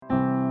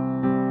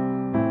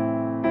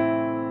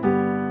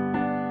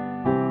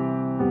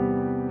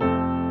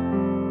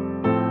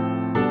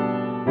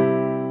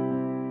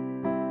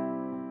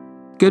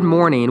Good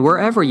morning,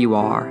 wherever you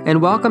are, and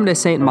welcome to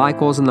St.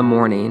 Michael's in the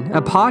Morning,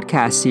 a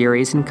podcast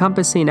series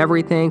encompassing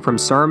everything from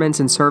sermons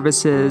and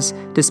services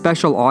to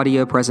special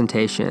audio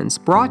presentations,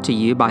 brought to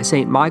you by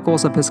St.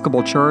 Michael's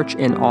Episcopal Church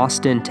in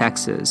Austin,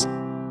 Texas.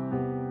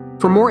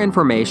 For more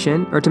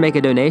information or to make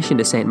a donation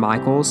to St.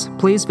 Michael's,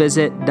 please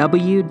visit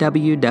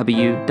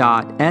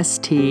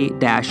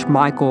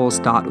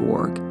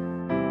www.st-michaels.org.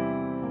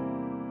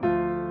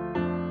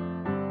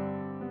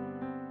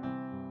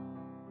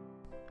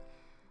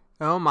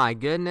 Oh my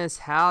goodness,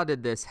 how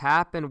did this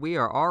happen? We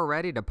are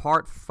already to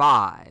part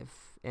 5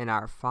 in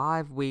our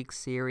 5-week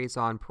series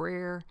on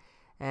prayer,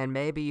 and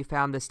maybe you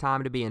found this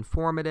time to be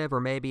informative,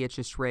 or maybe it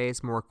just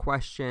raised more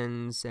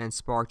questions and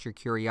sparked your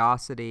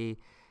curiosity.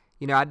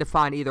 You know, I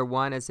define either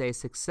one as a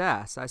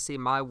success. I see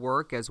my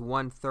work as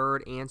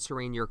 1/3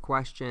 answering your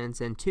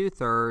questions and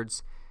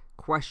 2/3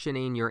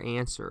 questioning your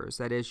answers.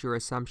 That is, your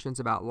assumptions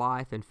about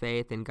life and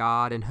faith in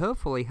God, and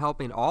hopefully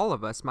helping all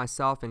of us,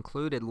 myself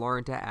included,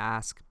 learn to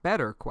ask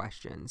better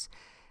questions.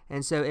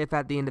 And so if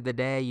at the end of the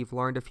day you've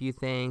learned a few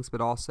things,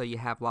 but also you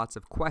have lots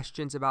of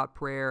questions about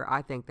prayer,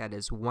 I think that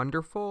is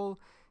wonderful.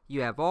 You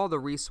have all the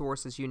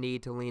resources you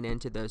need to lean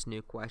into those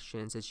new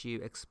questions as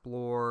you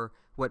explore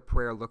what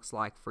prayer looks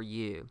like for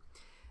you.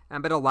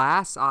 But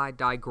alas, I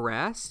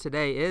digress.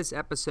 Today is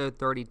episode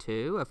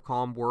 32 of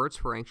Calm Words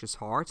for Anxious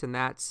Hearts, and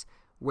that's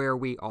where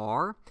we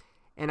are.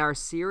 And our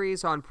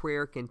series on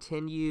prayer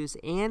continues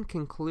and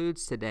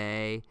concludes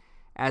today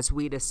as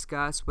we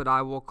discuss what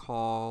I will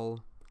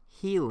call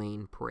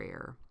healing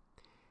prayer.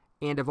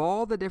 And of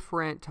all the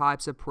different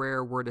types of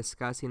prayer we're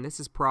discussing, this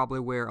is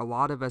probably where a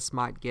lot of us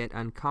might get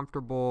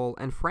uncomfortable,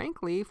 and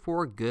frankly,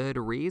 for good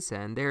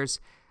reason. There's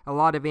a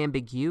lot of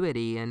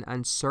ambiguity and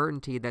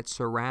uncertainty that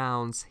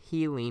surrounds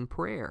healing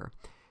prayer.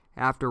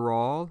 After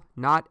all,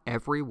 not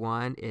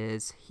everyone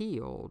is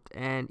healed,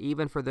 and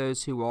even for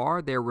those who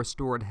are, their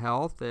restored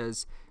health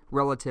is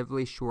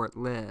relatively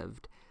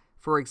short-lived.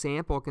 For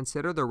example,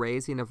 consider the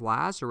raising of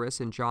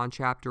Lazarus in John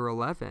chapter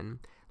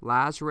 11.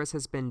 Lazarus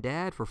has been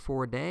dead for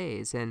 4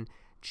 days, and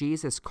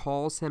Jesus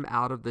calls him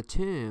out of the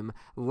tomb.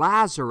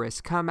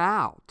 "Lazarus, come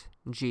out,"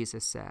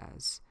 Jesus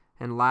says,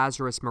 and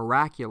Lazarus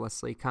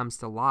miraculously comes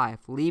to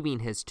life, leaving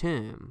his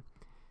tomb.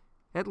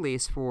 At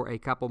least for a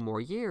couple more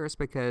years,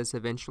 because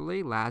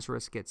eventually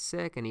Lazarus gets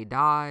sick and he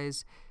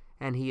dies,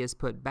 and he is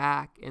put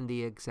back in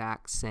the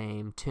exact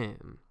same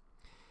tomb.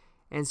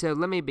 And so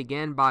let me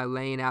begin by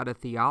laying out a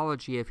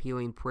theology of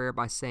healing prayer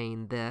by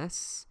saying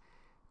this.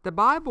 The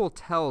Bible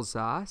tells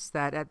us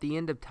that at the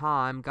end of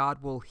time,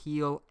 God will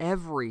heal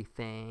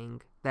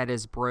everything that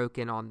is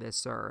broken on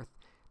this earth,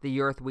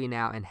 the earth we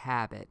now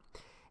inhabit.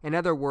 In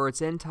other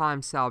words,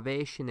 end-time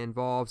salvation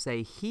involves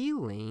a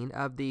healing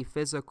of the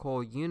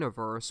physical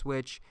universe,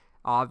 which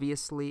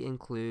obviously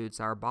includes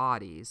our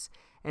bodies.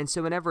 And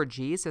so whenever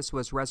Jesus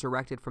was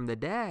resurrected from the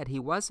dead, he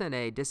wasn't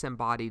a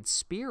disembodied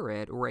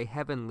spirit or a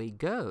heavenly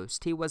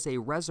ghost. He was a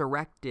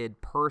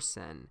resurrected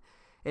person.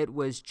 It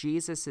was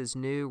Jesus'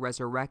 new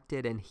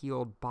resurrected and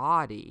healed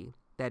body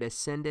that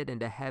ascended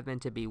into heaven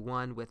to be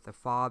one with the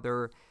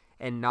Father,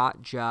 and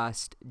not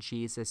just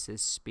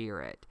Jesus'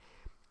 spirit.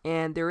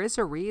 And there is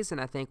a reason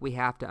I think we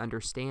have to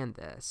understand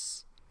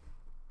this.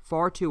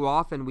 Far too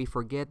often we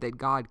forget that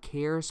God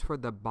cares for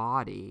the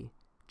body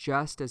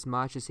just as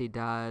much as he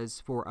does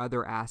for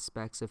other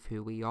aspects of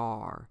who we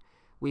are.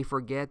 We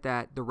forget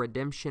that the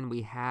redemption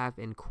we have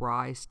in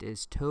Christ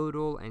is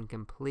total and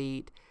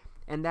complete,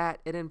 and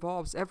that it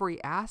involves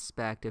every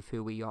aspect of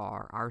who we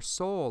are: our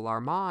soul, our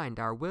mind,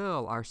 our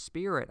will, our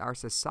spirit, our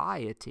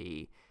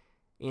society,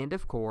 and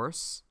of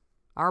course,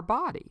 our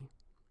body.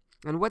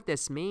 And what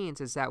this means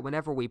is that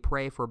whenever we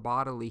pray for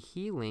bodily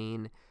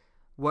healing,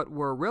 what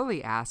we're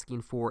really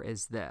asking for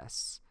is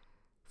this: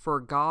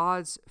 for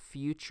God's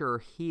future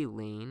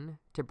healing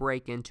to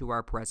break into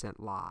our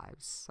present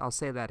lives. I'll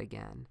say that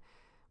again.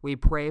 We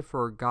pray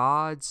for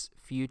God's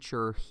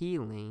future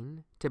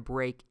healing to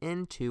break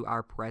into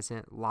our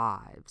present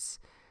lives.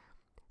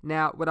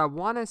 Now, what I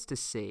want us to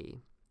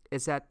see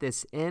is that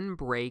this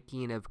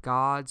inbreaking of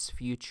God's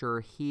future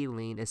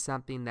healing is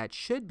something that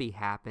should be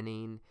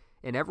happening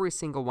in every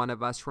single one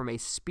of us from a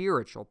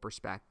spiritual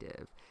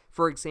perspective.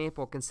 For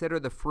example, consider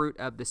the fruit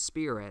of the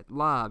Spirit: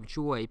 love,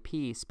 joy,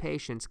 peace,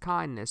 patience,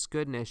 kindness,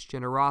 goodness,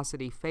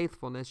 generosity,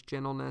 faithfulness,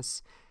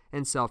 gentleness,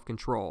 and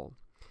self-control.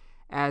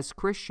 As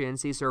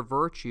Christians, these are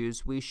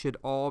virtues we should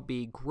all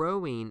be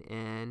growing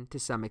in to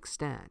some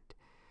extent.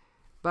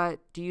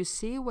 But do you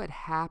see what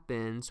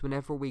happens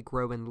whenever we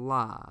grow in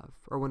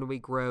love, or when we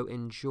grow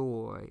in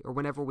joy, or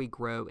whenever we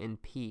grow in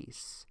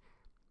peace?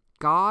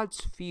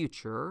 God's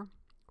future,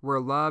 where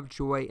love,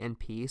 joy, and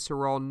peace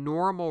are all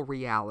normal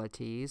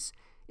realities,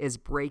 is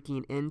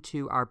breaking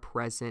into our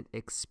present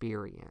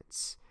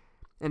experience.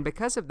 And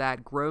because of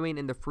that, growing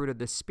in the fruit of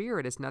the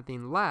Spirit is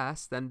nothing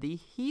less than the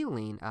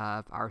healing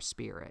of our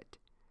spirit.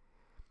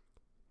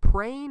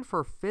 Praying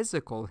for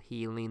physical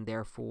healing,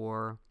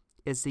 therefore,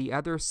 is the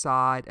other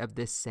side of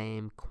this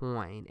same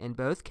coin. In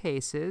both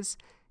cases,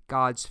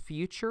 God's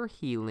future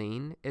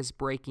healing is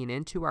breaking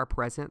into our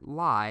present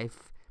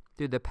life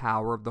through the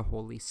power of the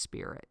Holy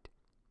Spirit.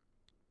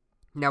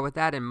 Now, with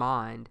that in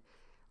mind,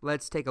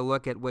 let's take a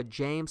look at what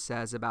James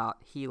says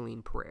about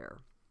healing prayer.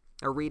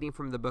 A reading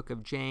from the book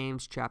of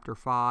James, chapter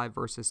 5,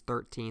 verses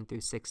 13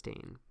 through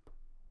 16.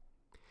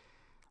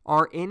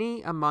 Are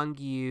any among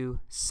you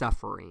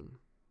suffering?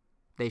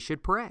 They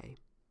should pray.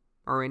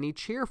 Are any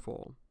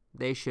cheerful?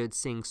 They should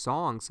sing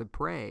songs of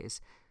praise.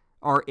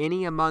 Are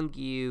any among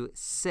you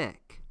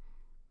sick?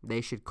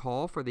 They should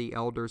call for the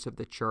elders of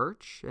the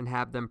church and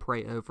have them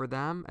pray over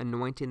them,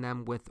 anointing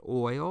them with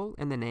oil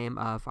in the name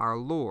of our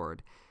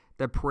Lord.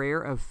 The prayer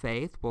of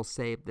faith will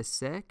save the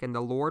sick, and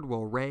the Lord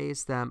will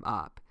raise them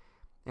up.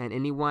 And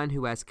anyone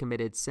who has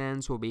committed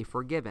sins will be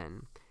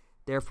forgiven.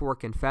 Therefore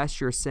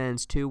confess your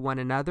sins to one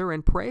another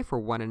and pray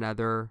for one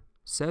another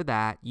so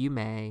that you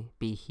may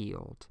be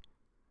healed.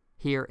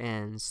 Here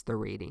ends the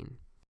reading.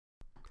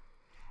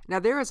 Now,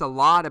 there is a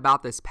lot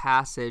about this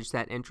passage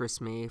that interests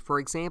me. For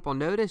example,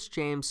 notice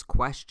James'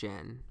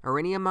 question, are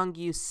any among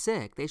you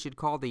sick? They should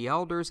call the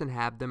elders and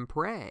have them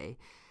pray.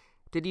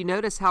 Did you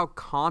notice how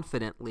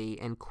confidently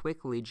and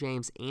quickly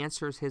James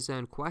answers his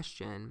own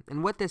question?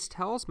 And what this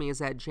tells me is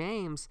that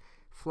James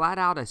flat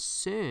out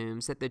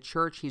assumes that the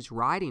church he's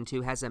writing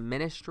to has a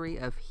ministry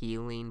of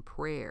healing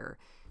prayer.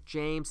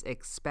 James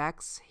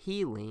expects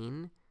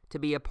healing to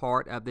be a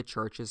part of the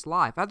church's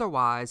life.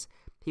 Otherwise,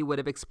 he would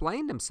have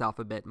explained himself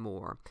a bit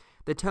more.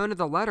 The tone of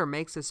the letter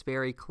makes this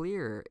very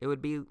clear. It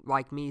would be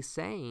like me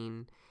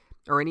saying,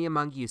 are any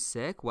among you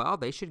sick? Well,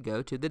 they should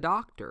go to the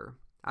doctor.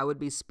 I would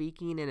be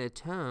speaking in a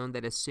tone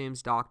that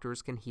assumes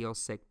doctors can heal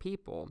sick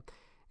people.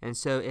 And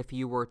so if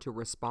you were to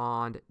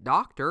respond,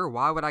 doctor,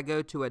 why would I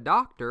go to a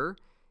doctor?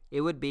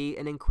 It would be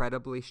an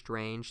incredibly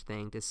strange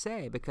thing to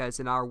say, because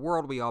in our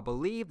world we all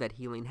believe that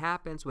healing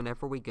happens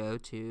whenever we go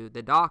to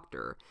the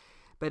doctor.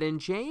 But in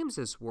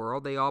James's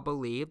world, they all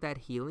believed that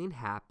healing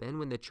happened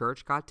when the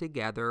church got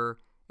together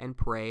and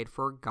prayed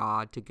for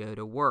God to go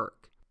to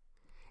work.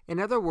 In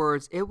other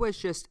words, it was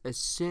just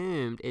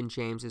assumed in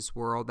James's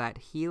world that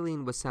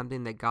healing was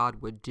something that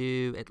God would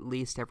do at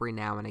least every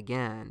now and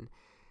again.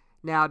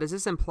 Now, does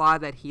this imply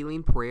that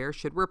healing prayer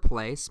should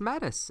replace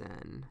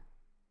medicine?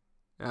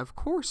 Of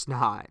course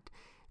not.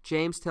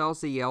 James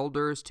tells the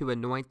elders to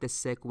anoint the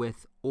sick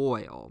with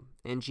oil.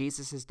 In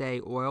Jesus'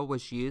 day, oil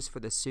was used for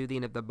the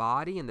soothing of the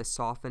body and the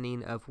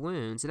softening of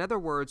wounds. In other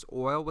words,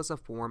 oil was a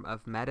form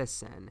of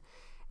medicine.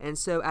 And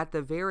so at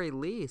the very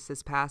least,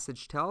 this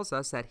passage tells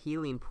us that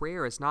healing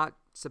prayer is not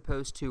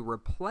supposed to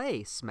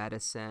replace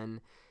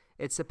medicine.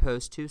 It's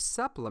supposed to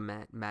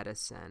supplement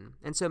medicine.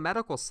 And so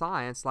medical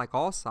science, like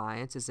all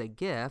science, is a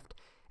gift,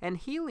 and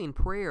healing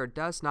prayer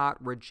does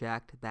not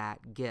reject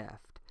that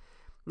gift.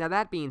 Now,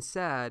 that being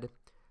said,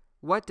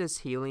 what does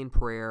healing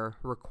prayer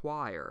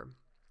require?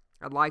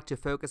 I'd like to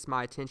focus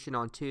my attention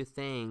on two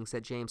things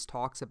that James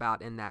talks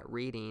about in that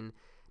reading.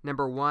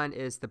 Number one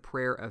is the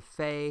prayer of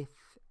faith,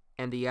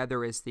 and the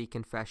other is the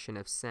confession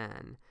of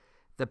sin.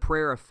 The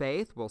prayer of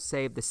faith will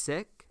save the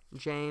sick,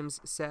 James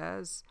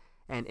says,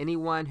 and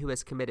anyone who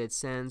has committed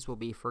sins will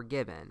be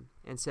forgiven.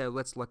 And so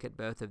let's look at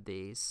both of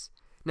these.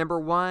 Number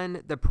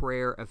one, the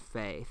prayer of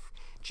faith.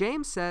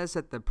 James says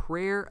that the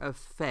prayer of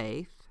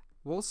faith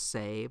will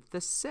save the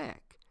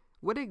sick.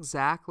 What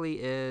exactly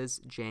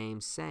is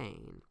James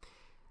saying?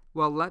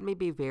 Well, let me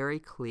be very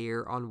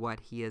clear on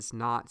what he is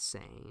not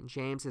saying.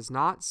 James is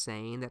not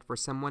saying that for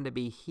someone to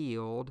be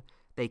healed,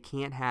 they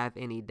can't have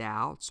any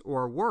doubts,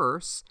 or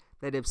worse,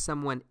 that if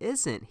someone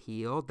isn't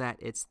healed, that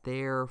it's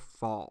their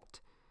fault.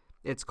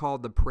 It's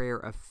called the prayer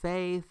of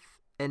faith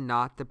and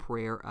not the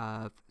prayer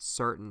of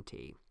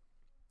certainty.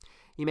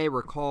 You may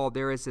recall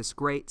there is this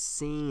great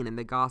scene in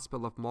the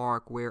Gospel of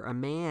Mark where a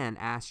man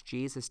asks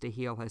Jesus to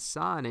heal his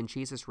son, and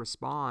Jesus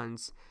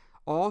responds,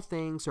 all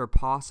things are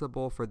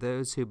possible for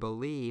those who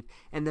believe.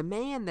 And the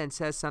man then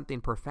says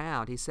something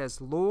profound. He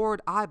says,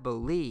 Lord, I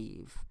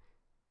believe,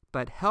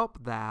 but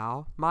help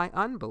thou my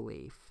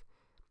unbelief.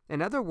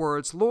 In other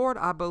words, Lord,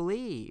 I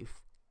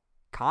believe,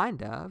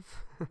 kind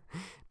of,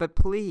 but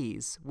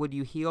please, would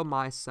you heal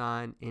my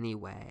son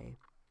anyway?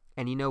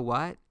 And you know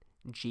what?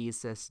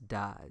 Jesus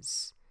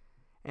does.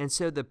 And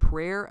so the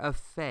prayer of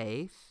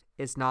faith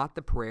is not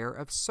the prayer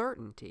of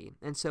certainty.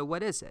 And so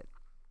what is it?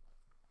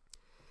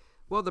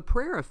 Well, the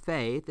prayer of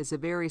faith is a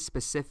very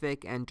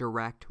specific and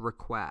direct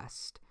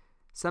request.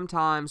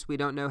 Sometimes we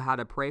don't know how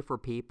to pray for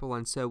people,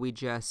 and so we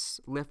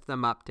just lift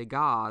them up to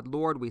God.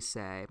 Lord, we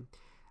say,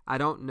 I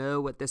don't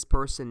know what this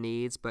person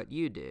needs, but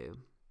you do.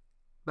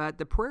 But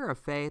the prayer of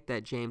faith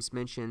that James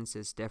mentions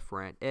is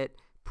different. It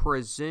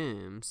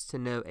presumes to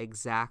know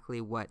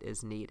exactly what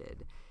is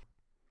needed.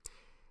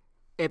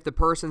 If the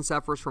person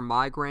suffers from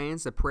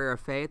migraines, the prayer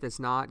of faith is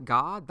not,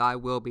 God, thy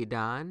will be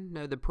done.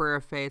 No, the prayer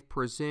of faith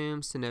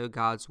presumes to know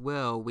God's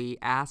will. We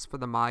ask for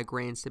the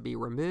migraines to be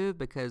removed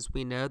because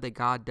we know that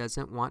God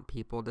doesn't want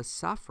people to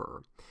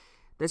suffer.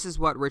 This is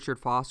what Richard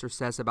Foster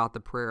says about the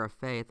prayer of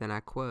faith, and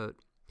I quote,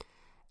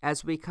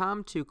 as we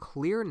come to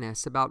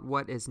clearness about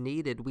what is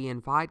needed, we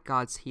invite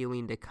God's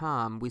healing to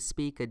come. We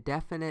speak a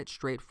definite,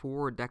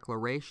 straightforward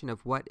declaration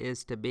of what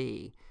is to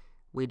be.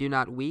 We do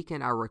not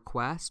weaken our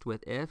request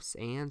with ifs,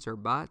 ands, or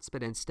buts,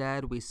 but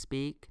instead we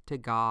speak to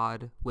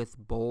God with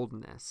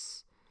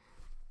boldness.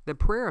 The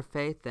prayer of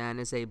faith, then,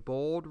 is a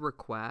bold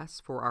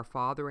request for our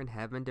Father in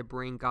heaven to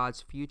bring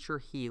God's future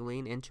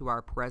healing into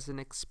our present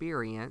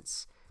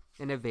experience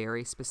in a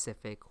very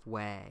specific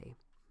way.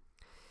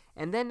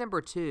 And then number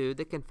 2,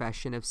 the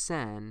confession of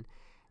sin.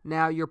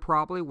 Now, you're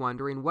probably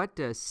wondering, what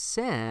does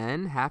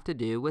sin have to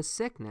do with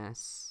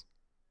sickness?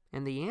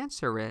 And the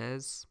answer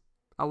is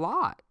a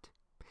lot.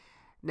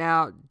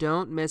 Now,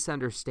 don't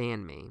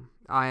misunderstand me.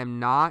 I am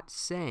not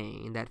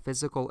saying that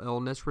physical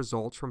illness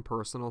results from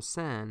personal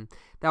sin.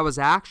 That was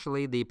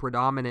actually the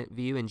predominant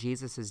view in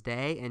Jesus'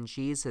 day, and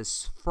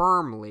Jesus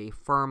firmly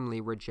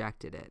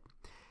rejected it.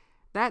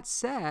 That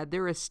said,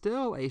 there is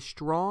still a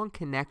strong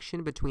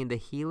connection between the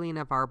healing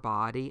of our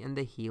body and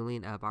the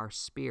healing of our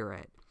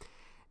spirit.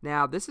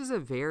 Now, this is a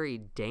very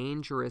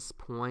dangerous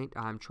point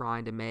I'm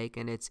trying to make,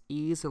 and it's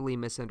easily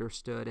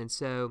misunderstood. And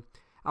so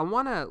I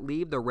want to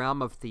leave the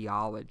realm of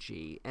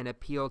theology and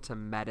appeal to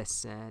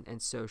medicine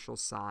and social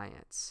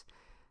science.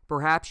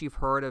 Perhaps you've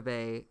heard of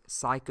a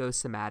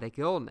psychosomatic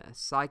illness.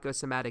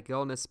 Psychosomatic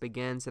illness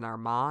begins in our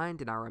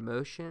mind and our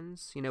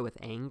emotions, with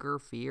anger,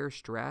 fear,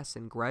 stress,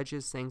 and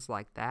grudges, things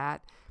like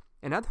that.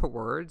 In other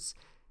words,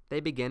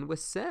 they begin with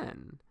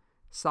sin.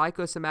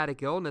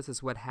 Psychosomatic illness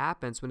is what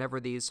happens whenever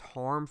these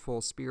harmful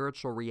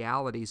spiritual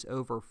realities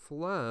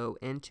overflow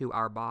into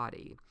our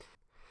body.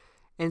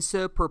 And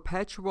so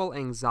perpetual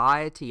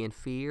anxiety and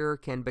fear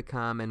can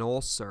become an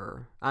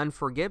ulcer.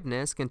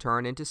 Unforgiveness can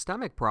turn into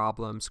stomach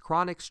problems.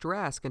 Chronic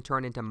stress can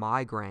turn into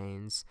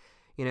migraines.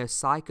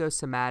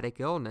 Psychosomatic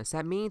illness,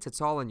 that means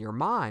it's all in your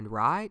mind,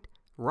 right?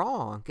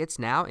 Wrong. It's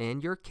now in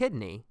your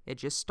kidney. It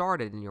just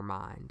started in your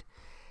mind.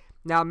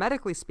 Now,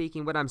 medically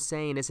speaking, what I'm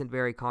saying isn't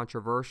very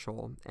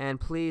controversial,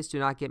 and please do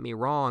not get me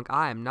wrong,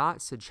 I am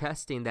not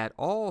suggesting that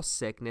all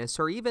sickness,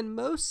 or even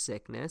most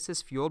sickness,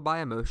 is fueled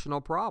by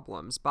emotional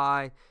problems,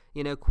 by,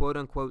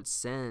 quote-unquote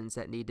sins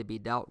that need to be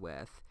dealt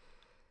with.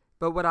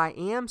 But what I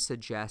am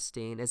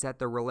suggesting is that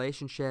the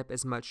relationship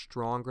is much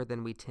stronger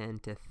than we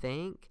tend to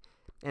think,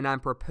 and I'm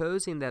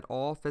proposing that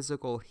all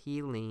physical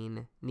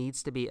healing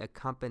needs to be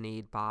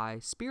accompanied by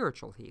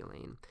spiritual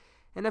healing.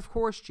 And of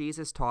course,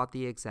 Jesus taught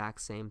the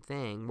exact same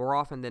thing. More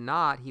often than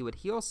not, he would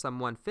heal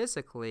someone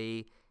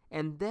physically,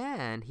 and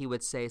then he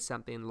would say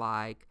something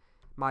like,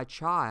 "My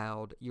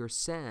child, your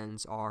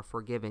sins are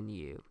forgiven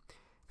you."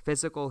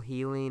 Physical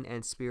healing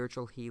and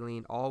spiritual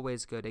healing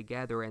always go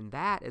together, and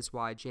that is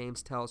why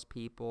James tells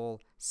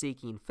people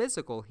seeking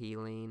physical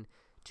healing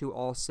to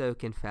also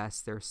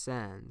confess their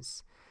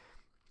sins.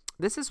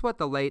 This is what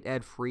the late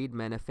Ed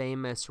Friedman, a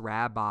famous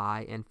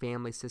rabbi and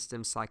family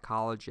systems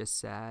psychologist,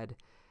 said.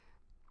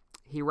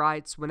 He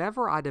writes,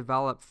 "Whenever I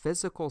develop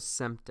physical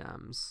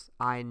symptoms,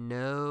 I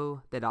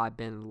know that I've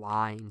been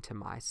lying to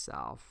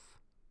myself.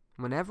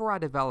 Whenever I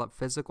develop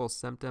physical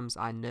symptoms,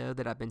 I know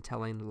that I've been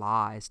telling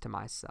lies to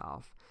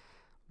myself."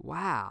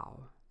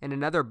 Wow. In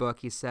another book,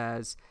 he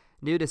says,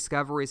 "New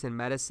discoveries in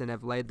medicine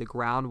have laid the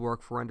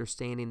groundwork for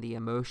understanding the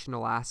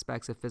emotional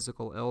aspects of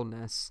physical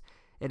illness.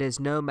 It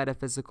is no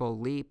metaphysical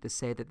leap to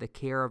say that the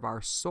care of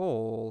our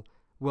soul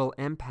will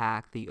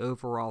impact the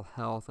overall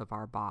health of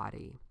our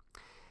body."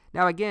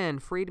 Now again,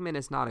 Friedman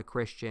is not a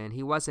Christian.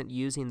 He wasn't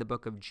using the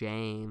book of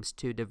James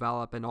to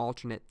develop an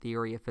alternate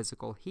theory of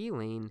physical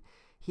healing.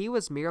 He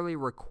was merely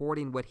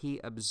recording what he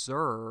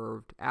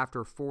observed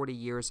after 40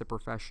 years of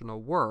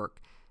professional work,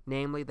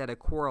 namely that a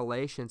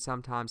correlation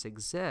sometimes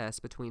exists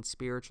between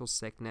spiritual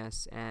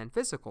sickness and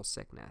physical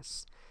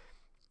sickness.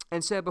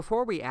 And so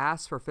before we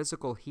ask for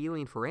physical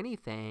healing for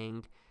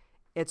anything,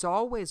 it's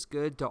always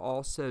good to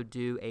also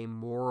do a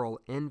moral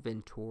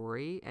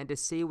inventory and to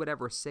see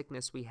whatever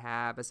sickness we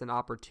have as an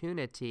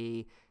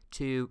opportunity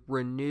to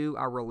renew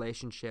our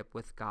relationship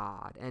with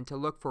God and to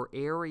look for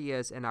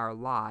areas in our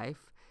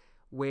life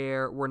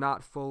where we're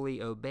not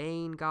fully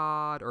obeying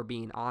God or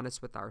being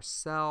honest with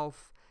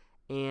ourselves,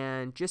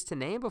 and just to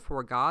name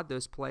before God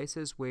those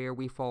places where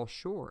we fall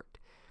short.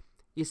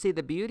 You see,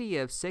 the beauty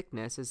of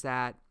sickness is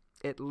that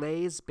it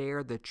lays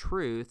bare the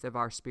truth of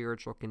our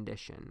spiritual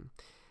condition.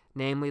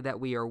 Namely that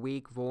we are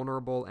weak,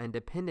 vulnerable, and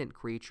dependent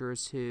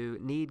creatures who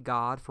need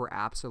God for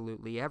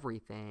absolutely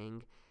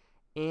everything.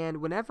 And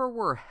whenever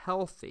we're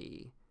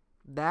healthy,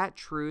 that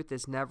truth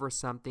is never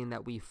something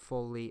that we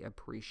fully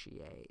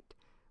appreciate.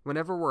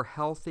 Whenever we're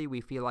healthy,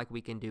 we feel like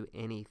we can do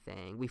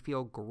anything. We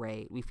feel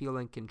great. We feel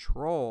in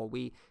control.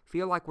 We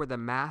feel like we're the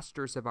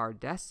masters of our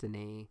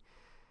destiny.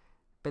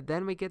 But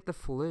then we get the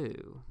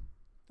flu,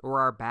 or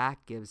our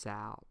back gives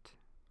out,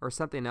 or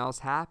something else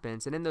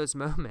happens. And in those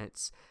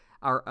moments,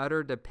 our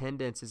utter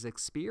dependence is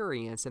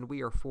experienced, and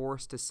we are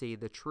forced to see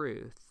the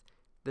truth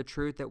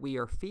that we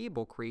are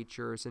feeble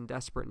creatures in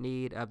desperate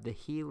need of the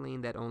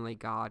healing that only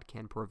God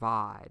can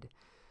provide.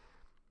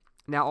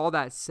 Now, all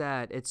that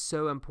said, it's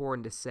so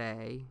important to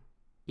say,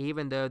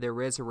 even though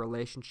there is a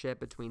relationship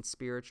between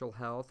spiritual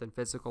health and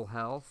physical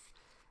health,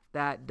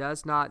 that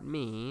does not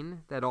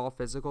mean that all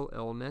physical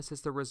illness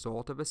is the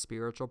result of a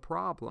spiritual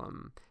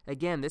problem.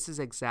 Again, this is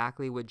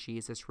exactly what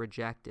Jesus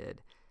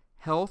rejected.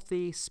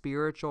 healthy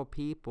spiritual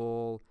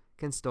people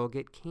can still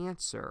get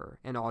cancer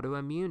and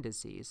autoimmune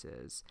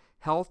diseases.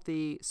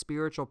 Healthy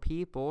spiritual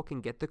people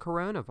can get the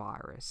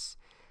coronavirus.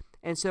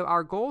 And so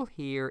our goal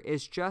here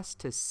is just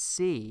to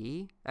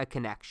see a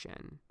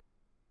connection,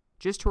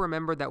 just to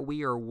remember that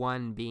we are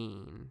one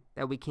being,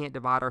 that we can't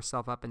divide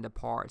ourselves up into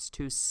parts,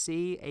 to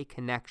see a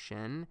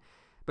connection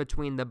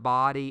between the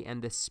body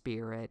and the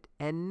spirit,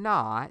 and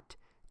not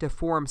to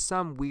form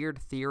some weird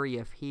theory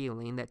of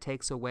healing that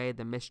takes away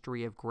the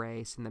mystery of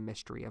grace and the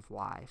mystery of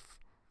life.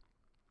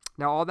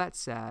 Now, all that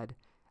said,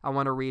 I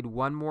want to read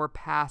one more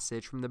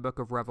passage from the book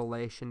of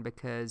Revelation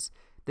because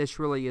this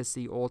really is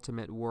the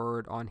ultimate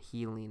word on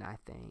healing, I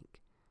think.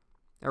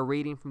 A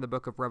reading from the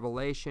book of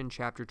Revelation,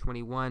 chapter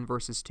 21,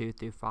 verses 2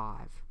 through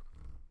 5.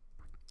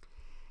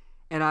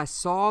 And I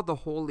saw the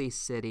holy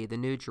city, the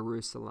New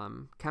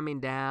Jerusalem, coming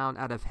down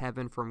out of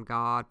heaven from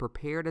God,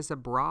 prepared as a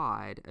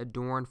bride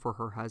adorned for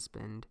her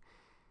husband.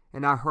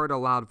 And I heard a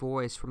loud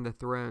voice from the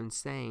throne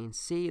saying,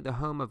 See, the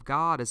home of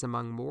God is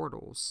among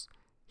mortals.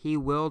 He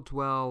will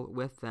dwell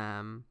with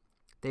them.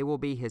 They will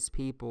be his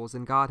peoples,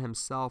 and God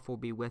himself will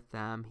be with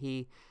them.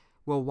 He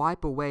will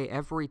wipe away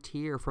every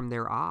tear from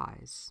their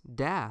eyes.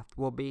 Death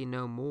will be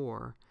no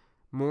more.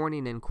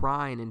 Mourning and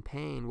crying and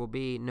pain will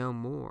be no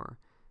more,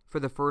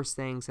 for the first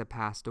things have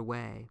passed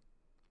away.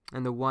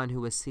 And the one who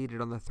was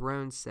seated on the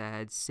throne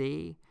said,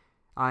 See,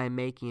 I am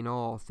making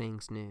all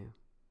things new.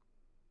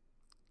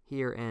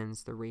 Here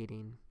ends the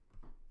reading.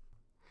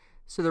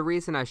 So the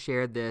reason I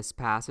shared this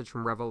passage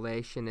from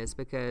Revelation is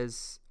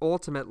because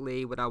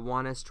ultimately what I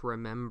want us to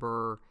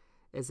remember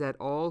is that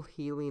all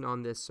healing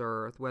on this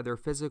earth, whether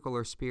physical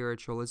or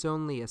spiritual, is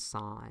only a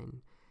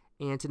sign.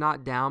 And to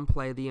not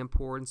downplay the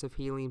importance of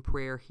healing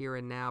prayer here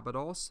and now, but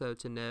also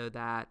to know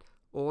that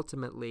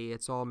ultimately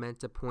it's all meant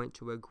to point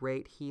to a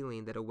great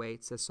healing that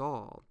awaits us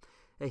all.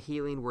 A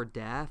healing where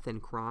death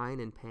and crying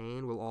and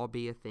pain will all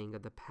be a thing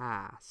of the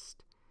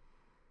past.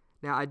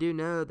 Now, I do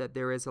know that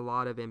there is a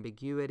lot of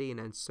ambiguity and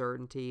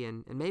uncertainty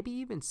and maybe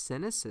even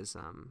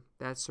cynicism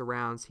that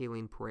surrounds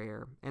healing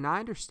prayer, and I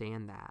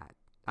understand that.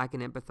 I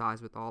can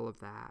empathize with all of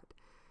that.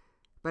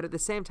 But at the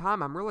same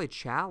time, I'm really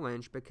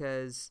challenged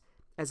because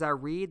as I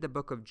read the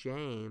book of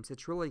James,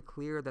 it's really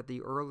clear that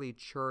the early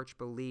church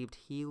believed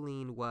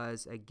healing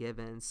was a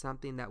given,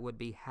 something that would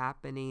be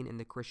happening in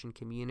the Christian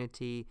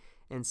community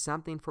and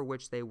something for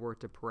which they were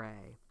to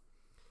pray.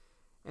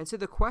 And so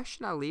the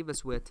question I leave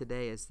us with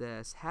today is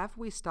this: have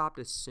we stopped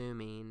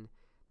assuming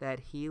that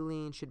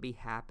healing should be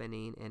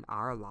happening in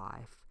our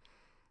life?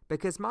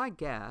 Because my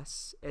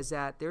guess is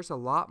that there's a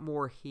lot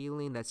more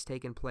healing that's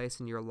taken place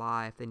in your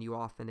life than you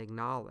often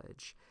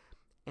acknowledge.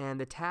 And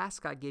the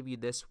task I give you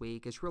this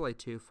week is really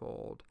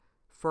twofold.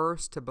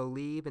 First, to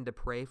believe and to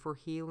pray for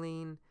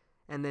healing,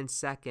 and then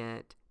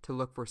second, to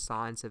look for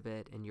signs of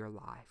it in your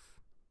life.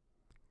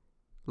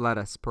 Let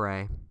us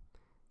pray.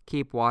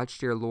 Keep watch,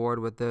 dear Lord,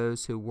 with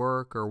those who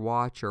work or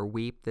watch or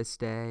weep this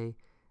day,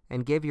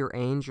 and give your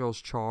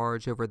angels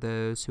charge over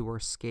those who are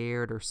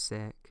scared or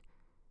sick.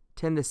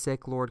 Tend the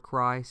sick, Lord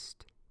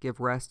Christ. Give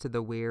rest to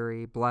the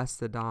weary, bless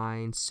the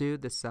dying,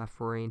 soothe the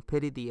suffering,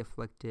 pity the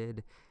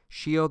afflicted,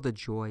 shield the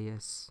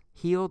joyous,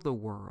 heal the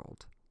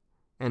world,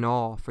 and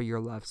all for your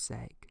love's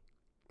sake.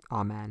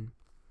 Amen.